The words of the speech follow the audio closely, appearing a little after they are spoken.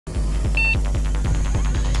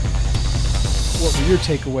What were your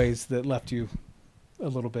takeaways that left you a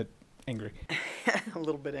little bit angry? A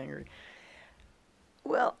little bit angry.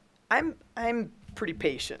 Well, I'm pretty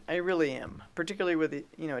patient. I really am, particularly with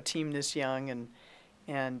a team this young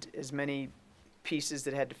and as many pieces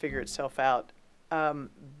that had to figure itself out.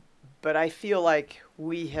 But I feel like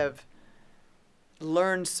we have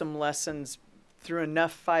learned some lessons through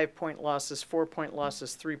enough 5-point losses, 4-point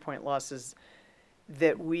losses, 3-point losses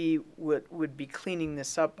that we would be cleaning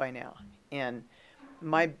this up by now. And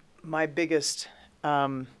my biggest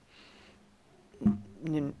thing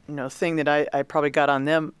that I probably got on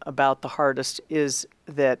them about the hardest is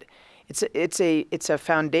that it's a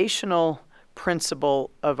foundational principle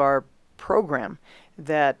of our program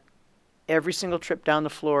that every single trip down the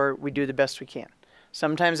floor we do the best we can.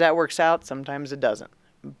 Sometimes that works out, sometimes it doesn't.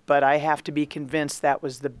 But I have to be convinced that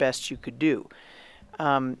was the best you could do.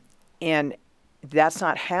 And that's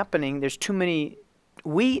not happening. There's too many.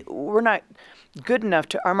 We're not good enough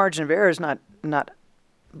to, our margin of error is not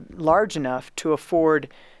large enough to afford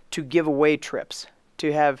to give away trips,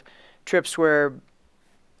 to have trips where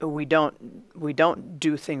we don't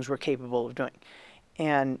do things we're capable of doing.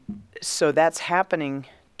 And so that's happening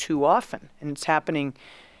too often, and it's happening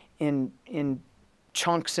in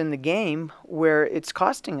chunks in the game where it's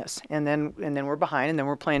costing us, and then we're behind, and then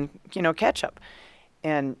we're playing catch up.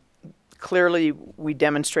 And clearly we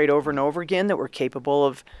demonstrate over and over again that we're capable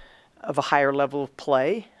of a higher level of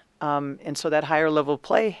play. And so that higher level of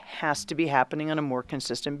play has to be happening on a more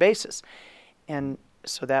consistent basis. And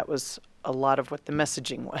so that was a lot of what the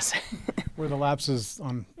messaging was. Were the lapses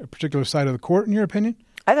on a particular side of the court, in your opinion?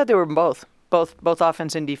 I thought they were both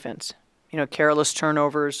offense and defense. Careless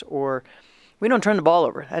turnovers, or we don't turn the ball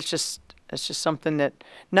over. That's just something that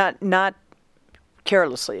not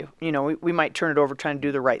carelessly. We might turn it over trying to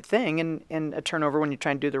do the right thing, and a turnover when you're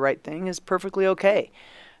trying to do the right thing is perfectly okay.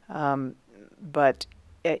 But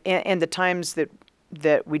the times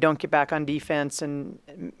that we don't get back on defense and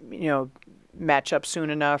match up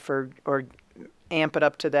soon enough or amp it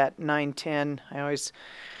up to that 9-10, I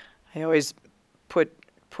always put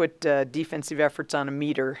defensive efforts on a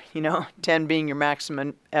meter, 10 being your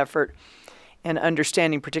maximum effort, and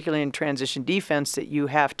understanding, particularly in transition defense, that you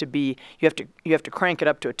have to crank it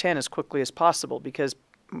up to a 10 as quickly as possible, because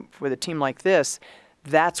with a team like this,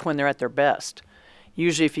 that's when they're at their best.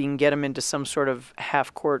 Usually if you can get them into some sort of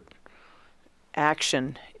half-court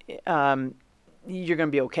action, you're going to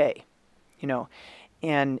be okay,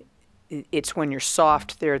 And it's when you're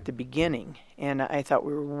soft there at the beginning. And I thought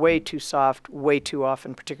we were way too soft, way too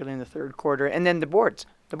often, particularly in the third quarter. And then the boards.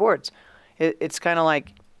 It's kind of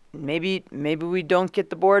like maybe we don't get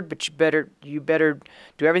the board, but you better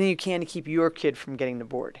do everything you can to keep your kid from getting the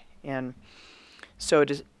board. And so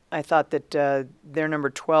I thought that their number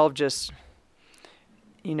 12 just –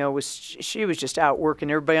 she was just out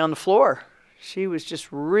working everybody on the floor. She was just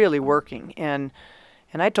really working. And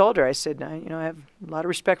I told her, I said, I have a lot of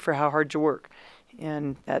respect for how hard you work.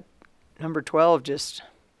 And that number 12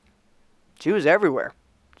 she was everywhere.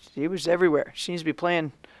 She was everywhere. She needs to be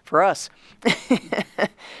playing for us.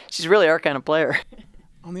 She's really our kind of player.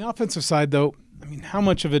 On the offensive side, though, how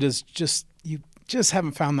much of it is just you just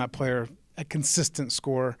haven't found that player, a consistent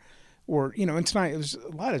scorer, or, and tonight it was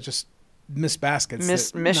a lot of just missed baskets.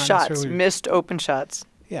 Missed shots, missed open shots.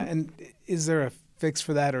 Yeah, and is there a fix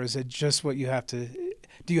for that, or is it just what you have to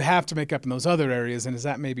 – do you have to make up in those other areas, and is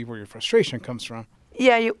that maybe where your frustration comes from?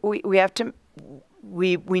 Yeah, we have to –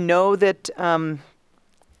 we know that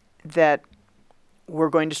that we're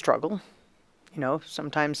going to struggle,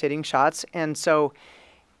 sometimes hitting shots, and so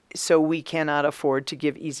we cannot afford to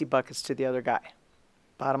give easy buckets to the other guy,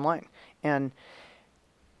 bottom line. And –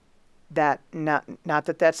 that not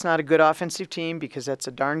that that's not a good offensive team, because that's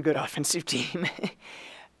a darn good offensive team.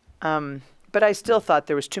 But I still thought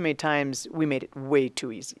there was too many times we made it way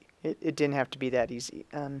too easy. It didn't have to be that easy.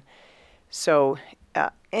 So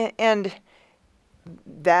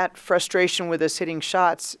that frustration with us hitting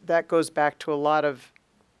shots, that goes back to a lot of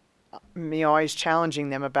me always challenging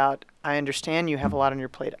them about, I understand you have a lot on your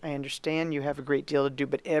plate. I understand you have a great deal to do,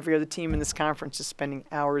 but every other team in this conference is spending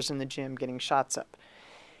hours in the gym getting shots up.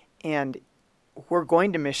 And we're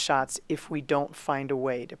going to miss shots if we don't find a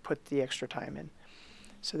way to put the extra time in.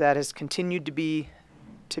 So that has continued to be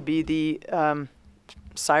the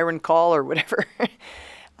siren call or whatever,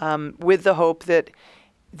 with the hope that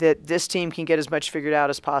this team can get as much figured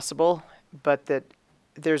out as possible, but that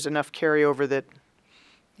there's enough carryover that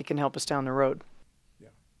it can help us down the road. Yeah.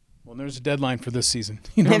 Well, there's a deadline for this season.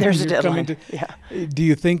 There's a deadline. Do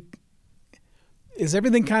you think – is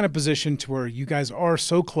everything kind of positioned to where you guys are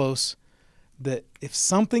so close that if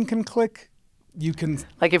something can click, you can.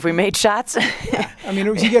 Like if we made shots. I mean,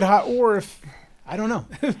 you get hot, or if I don't know.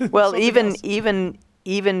 Well,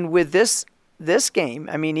 even with this game,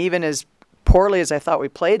 I mean, even as poorly as I thought we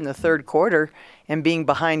played in the third quarter, and being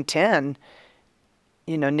behind 10,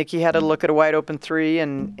 you know, Nikki had to look at a wide open three,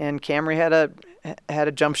 and Camry had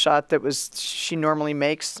a jump shot that she normally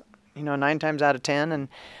makes, you know, 9 times out of 10,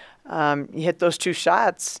 and you hit those 2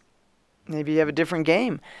 shots, maybe you have a different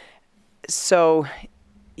game. So,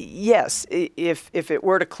 yes, if it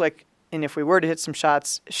were to click, and if we were to hit some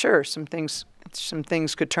shots, sure, some things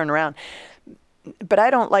could turn around. But I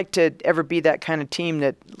don't like to ever be that kind of team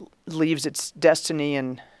that leaves its destiny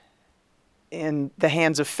in the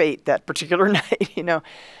hands of fate that particular night. You know,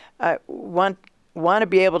 I want to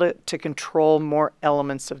be able to control more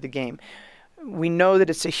elements of the game. We know that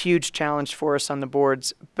it's a huge challenge for us on the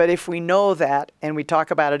boards, but if we know that and we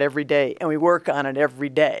talk about it every day and we work on it every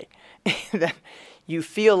day, then you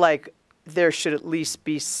feel like there should at least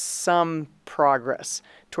be some progress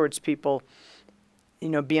towards people, you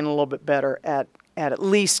know, being a little bit better at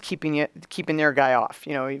least keeping their guy off.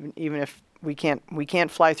 You know, even if we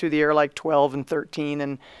can't fly through the air like 12 and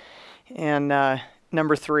 13 and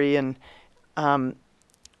number 3, and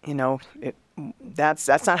you know, that's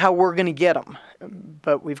not how we're going to get them.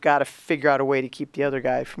 But we've got to figure out a way to keep the other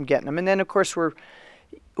guy from getting them. And then of course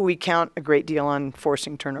we count a great deal on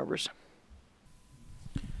forcing turnovers.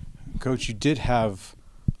 Coach, you did have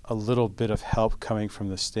a little bit of help coming from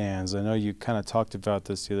the stands. I know you kind of talked about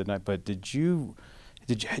this the other night, but did you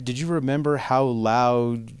remember how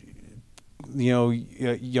loud, you know,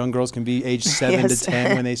 young girls can be age 7 Yes. to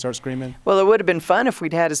 10 when they start screaming? Well, it would have been fun if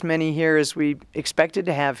we'd had as many here as we expected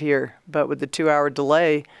to have here, but with the 2-hour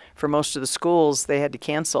delay for most of the schools, they had to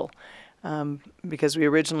cancel because we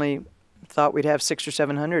originally thought we'd have 600 or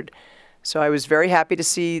 700. So I was very happy to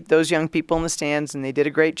see those young people in the stands, and they did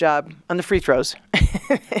a great job on the free throws.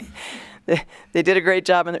 They did a great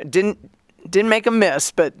job, and didn't make a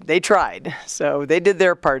miss, but they tried. So they did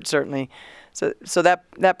their part, certainly. So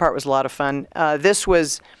that part was a lot of fun. This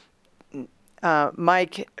was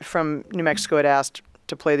Mike from New Mexico had asked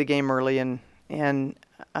to play the game early, and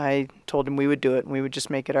I told him we would do it, and we would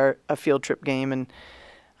just make it a field trip game. And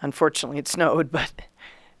unfortunately, it snowed, but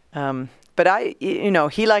you know,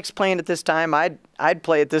 he likes playing at this time. I'd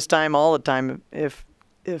play at this time all the time if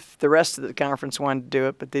the rest of the conference wanted to do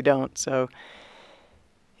it, but they don't. So,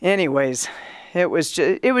 anyways, it was.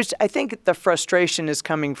 I think the frustration is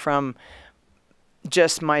coming from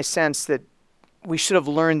just my sense that we should have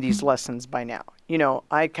learned these lessons by now. You know,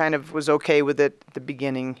 I kind of was okay with it at the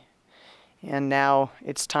beginning, and now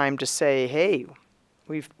it's time to say, hey,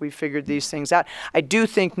 we've figured these things out. I do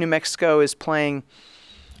think New Mexico is playing,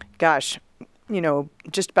 gosh, you know,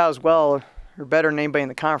 just about as well or better than anybody in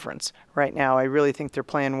the conference right now. I really think they're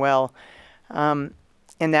playing well. And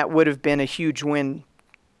that would have been a huge win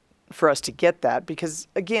for us to get that because,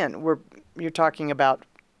 again, you're talking about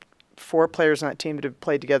 4 players on that team that have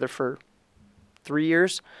played together for 3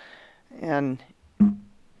 years, and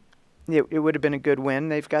it would have been a good win.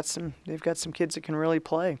 They've got some kids that can really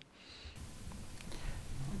play.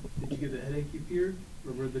 Did you get the headache you feared,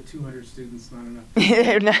 or were the 200 students not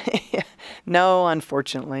enough? No,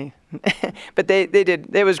 unfortunately. But they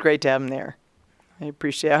did. It was great to have them there. I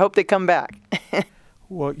appreciate it. I hope they come back.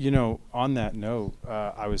 Well, you know, on that note,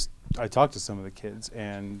 I talked to some of the kids,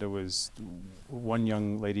 and there was one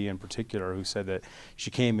young lady in particular who said that she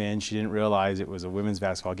came in, she didn't realize it was a women's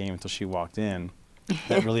basketball game until she walked in.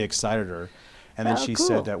 That really excited her. And then she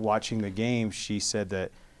said that watching the game, she said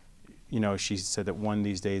that, you know, one of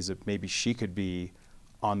these days that maybe she could be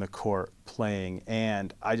on the court playing.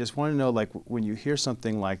 And I just want to know, like, when you hear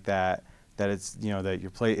something like that it's, you know, that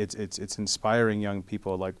it's inspiring young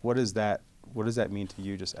people, like, what does that mean to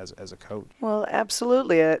you just as a coach? Well,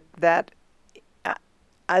 absolutely.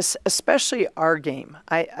 Especially our game.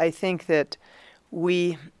 I think that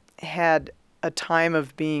we had a time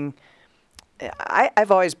of being,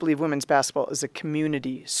 I've always believed women's basketball is a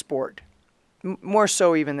community sport, more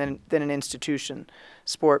so even than an institution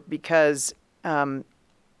sport, because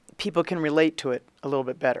people can relate to it a little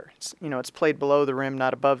bit better. It's played below the rim,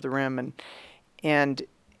 not above the rim, and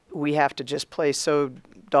we have to just play so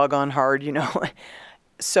doggone hard, you know.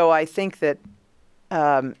 So I think that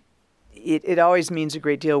it always means a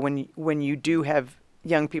great deal when you do have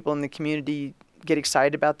young people in the community get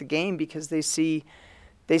excited about the game because they see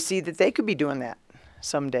that they could be doing that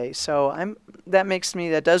someday. So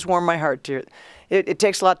that does warm my heart to it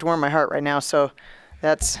takes a lot to warm my heart right now. So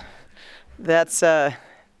that's a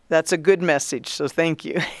good message. So thank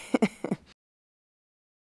you.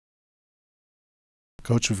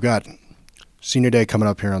 Coach, we've got Senior Day coming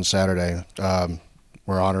up here on Saturday.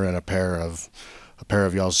 We're honoring a pair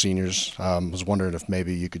of y'all seniors. Was wondering if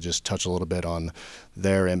maybe you could just touch a little bit on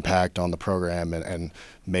their impact on the program and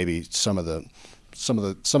maybe some of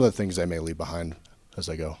the things they may leave behind as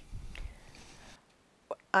they go.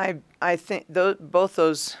 I think both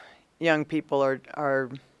those young people are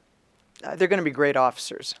they're going to be great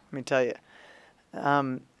officers. Let me tell you.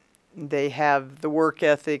 They have the work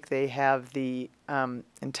ethic. They have the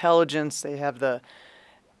intelligence. They have the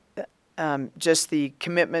just the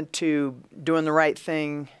commitment to doing the right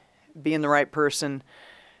thing, being the right person.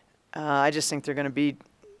 I just think they're going to be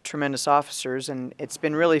tremendous officers, and it's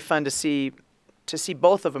been really fun to see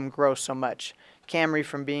both of them grow so much. Camry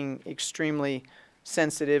from being extremely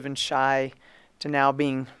sensitive and shy to now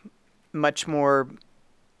being much more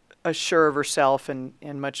assured of herself and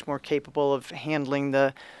much more capable of handling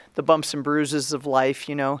the bumps and bruises of life,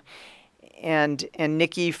 you know. And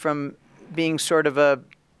Nikki from being sort of a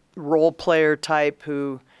role player type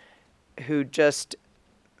who just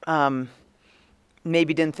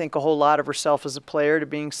maybe didn't think a whole lot of herself as a player to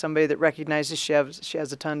being somebody that recognizes she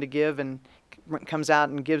has a ton to give and comes out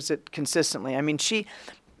and gives it consistently. I mean,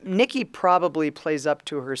 Nikki probably plays up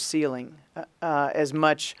to her ceiling as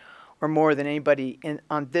much or more than anybody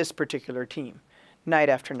on this particular team, night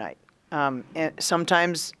after night. And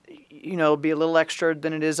sometimes, you know, it'll be a little extra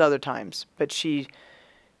than it is other times, but she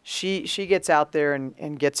gets out there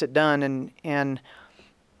and gets it done, and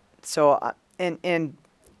so and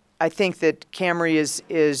I think that Camry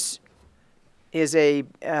is a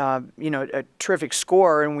a terrific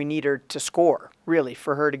scorer, and we need her to score really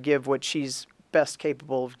for her to give what she's best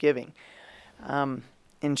capable of giving. And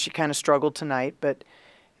she kind of struggled tonight, but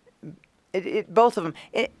both of them.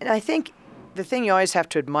 And I think the thing you always have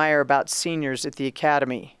to admire about seniors at the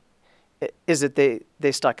academy is that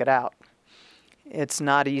they stuck it out. It's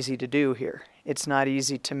not easy to do here. It's not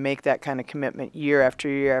easy to make that kind of commitment year after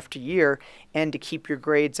year after year and to keep your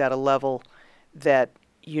grades at a level that,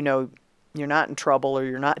 you know, you're not in trouble or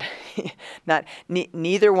you're not,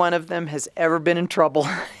 neither one of them has ever been in trouble.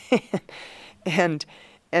 and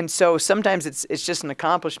so sometimes it's just an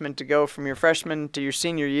accomplishment to go from your freshman to your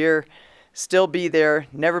senior year, still be there,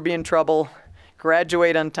 never be in trouble,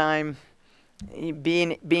 graduate on time,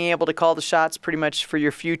 being able to call the shots pretty much for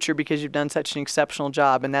your future because you've done such an exceptional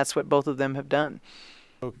job, and that's what both of them have done.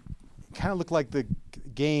 It kind of looked like the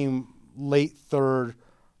game late third,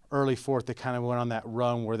 early fourth, they kind of went on that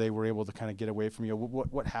run where they were able to kind of get away from you.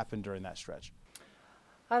 What happened during that stretch?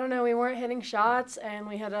 I don't know. We weren't hitting shots, and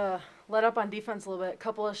we had to let up on defense a little bit. A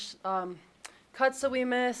couple of cuts that we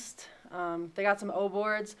missed. They got some O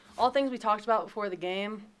boards. All things we talked about before the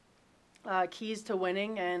game, keys to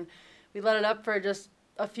winning, and we let it up for just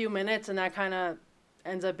a few minutes, and that kind of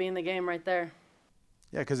ends up being the game right there.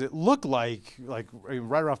 Yeah, because it looked like right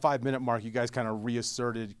around 5 minute mark, you guys kind of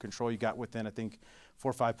reasserted control. You got within, I think, 4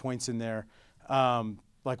 or 5 points in there.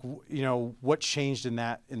 What changed in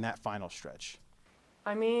that final stretch?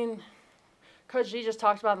 I mean, Coach G just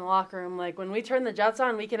talked about in the locker room, like when we turn the Jets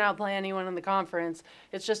on, we can outplay anyone in the conference.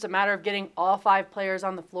 It's just a matter of getting all 5 players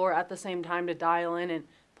on the floor at the same time to dial in and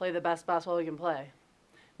play the best basketball we can play.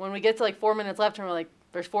 When we get to like 4 minutes left and we're like,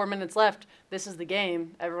 there's 4 minutes left, this is the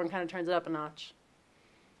game, everyone kind of turns it up a notch.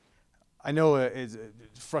 I know it's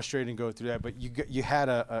frustrating to go through that, but you had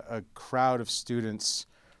a crowd of students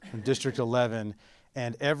from District 11,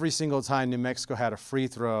 and every single time New Mexico had a free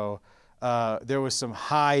throw, there was some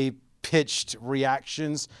high-pitched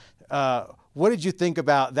reactions. What did you think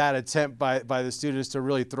about that attempt by the students to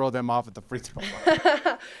really throw them off at the free throw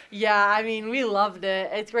line? Yeah, I mean, we loved it.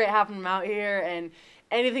 It's great having them out here, and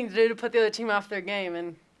anything to do to put the other team off their game.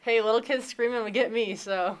 And, hey, little kids screaming would get me,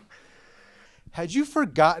 so. Had you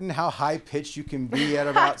forgotten how high-pitched you can be at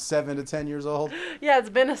about 7 to 10 years old? Yeah, it's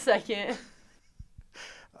been a second.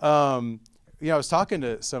 I was talking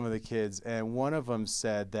to some of the kids, and one of them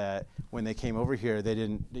said that when they came over here, they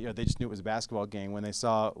just knew it was a basketball game. When they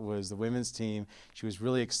saw it was the women's team, she was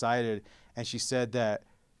really excited, and she said that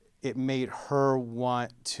it made her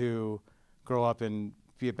want to grow up and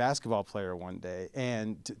be a basketball player one day.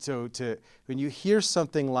 And so when you hear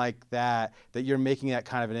something like that you're making that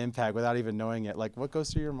kind of an impact without even knowing it, like what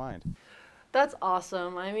goes through your mind? That's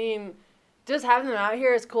awesome. I mean, just having them out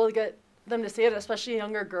here is cool to get them to see it, especially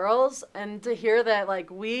younger girls, and to hear that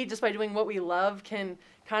like we, just by doing what we love, can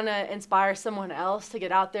kind of inspire someone else to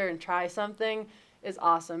get out there and try something is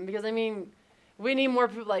awesome. Because I mean, we need more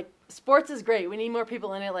people. Like, sports is great. We need more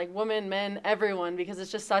people in it, like women, men, everyone, because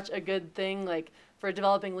it's just such a good thing, like for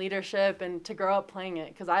developing leadership and to grow up playing it,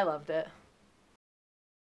 because I loved it.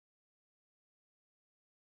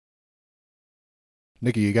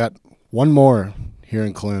 Nikki, you got One more here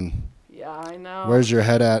in Clune. Yeah, I know. Where's your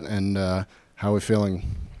head at, and how are we feeling?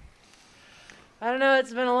 I don't know.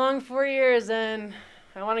 It's been a long 4 years, and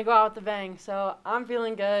I want to go out with a bang. So I'm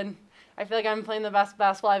feeling good. I feel like I'm playing the best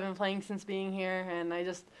basketball I've been playing since being here, and I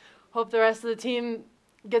just hope the rest of the team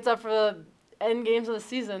gets up for the end games of the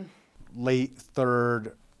season. Late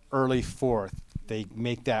third, early fourth, they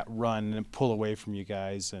make that run and pull away from you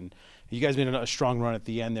guys, and you guys made a strong run at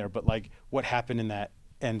the end there. But like, what happened in that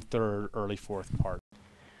end third, early fourth part?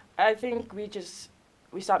 I think we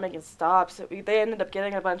stopped making stops. They ended up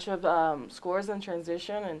getting a bunch of scores in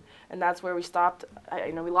transition, and that's where we stopped.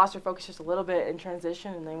 We lost our focus just a little bit in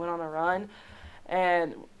transition, and they went on a run.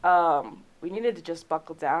 And we needed to just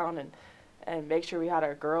buckle down and make sure we had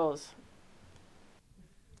our girls.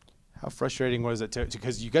 How frustrating was it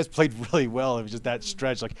because you guys played really well. It was just that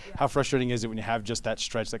stretch. Like, how frustrating is it when you have just that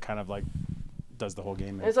stretch that kind of like does the whole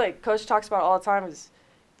game? It's like Coach talks about all the time is,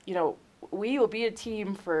 we will be a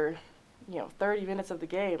team for 30 minutes of the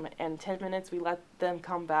game, and 10 minutes we let them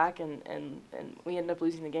come back, and we end up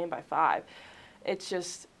losing the game by 5. It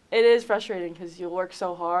is frustrating because you work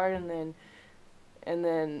so hard, and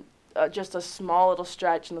then just a small little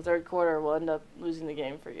stretch in the third quarter will end up losing the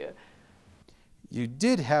game for you. You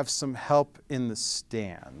did have some help in the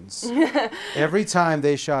stands. Every time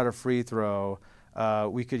they shot a free throw,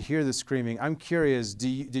 we could hear the screaming. I'm curious,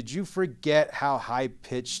 did you forget how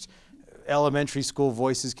high-pitched elementary school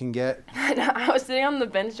voices can get? I was sitting on the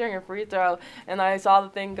bench during a free throw, and I saw the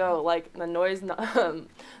thing go, like the noise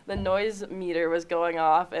meter was going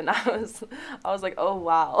off, and I was like, oh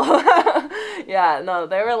wow. Yeah, no,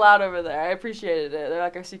 they were loud over there. I appreciated it. They're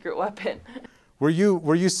like our secret weapon. Were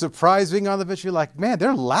you surprised being on the bench? You're like, man,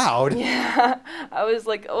 they're loud. Yeah, I was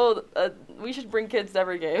like, we should bring kids to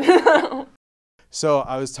every game. So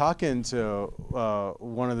I was talking to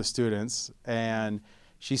one of the students, and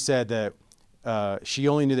she said that she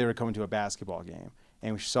only knew they were coming to a basketball game.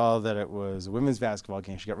 And she saw that it was a women's basketball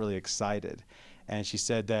game. She got really excited. And she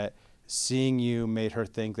said that seeing you made her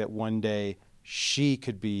think that one day she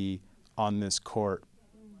could be on this court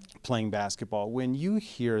playing basketball. When you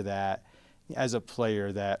hear that as a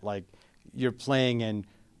player, that like you're playing and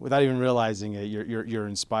without even realizing it, you're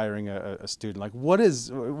inspiring a student, like what goes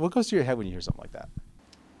through your head when you hear something like that?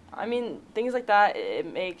 I mean, things like that,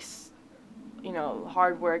 it makes,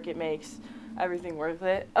 hard work, it makes everything worth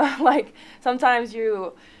it. Like, sometimes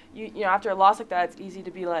you after a loss like that, it's easy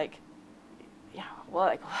to be like, yeah, well,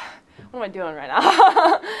 like, what am I doing right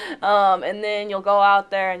now? And then you'll go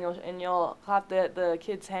out there and you'll clap the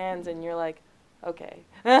kids' hands, and you're like, okay,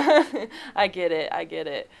 I get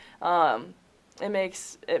it. It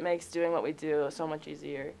makes doing what we do so much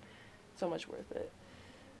easier, so much worth it.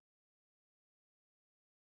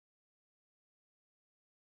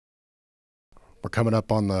 We're coming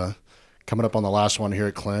up on the last one here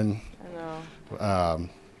at Clinton. I know.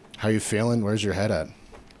 How you feeling? Where's your head at?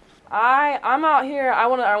 I'm out here. I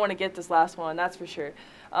want to get this last one. That's for sure.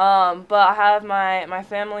 But I have my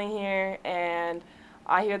family here, and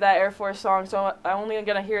I hear that Air Force song, so I'm only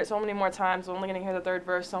gonna hear it so many more times. I'm only gonna hear the third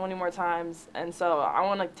verse so many more times, and so I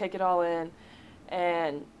want to take it all in,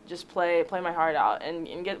 and just play my heart out,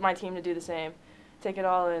 and get my team to do the same. Take it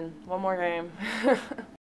all in. One more game.